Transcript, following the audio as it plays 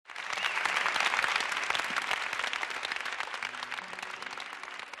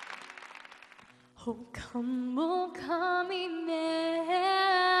Oh come Emmanuel,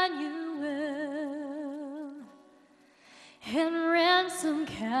 and ransom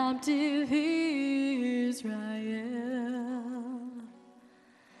captive Israel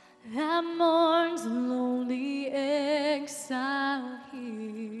that mourns a lonely exile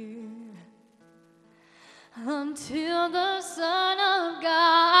here, until the Son of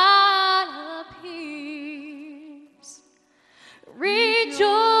God appears.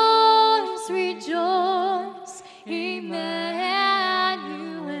 Rejoice, rejoice, Emmanuel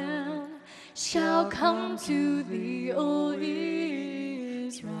shall come to thee, O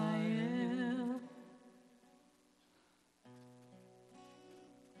Israel.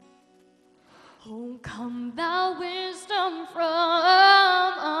 Oh, come thou wisdom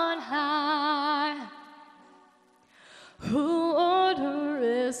from on high, who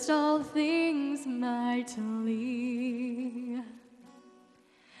orderest all things mightily.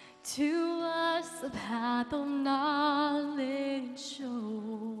 To us the path of knowledge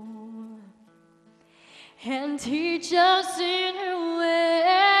show, and teach us in her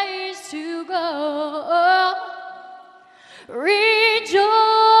ways to go. Rejoice,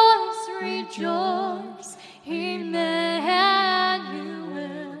 rejoice, Emmanuel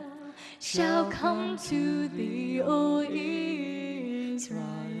shall come to thee, O Israel.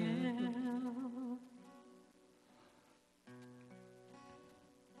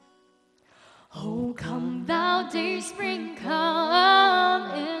 Oh, come thou dayspring,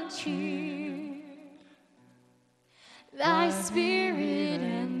 come and cheer thy spirit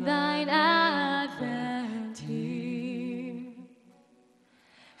and thine advent here,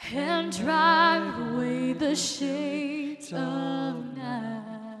 and drive away the shades of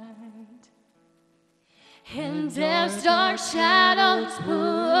night, and death's dark shadows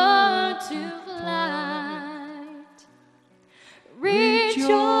put to flight.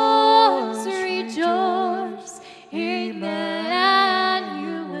 Rejoice, rejoice, Emmanuel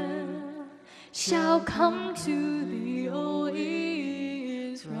shall come to thee, O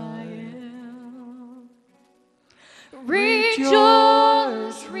Israel.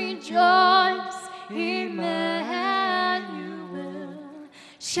 Rejoice, rejoice, Emmanuel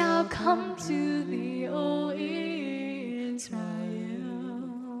shall come to thee, O Israel.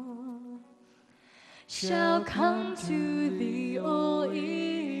 Shall come to thee, O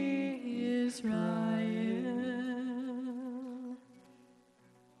Israel.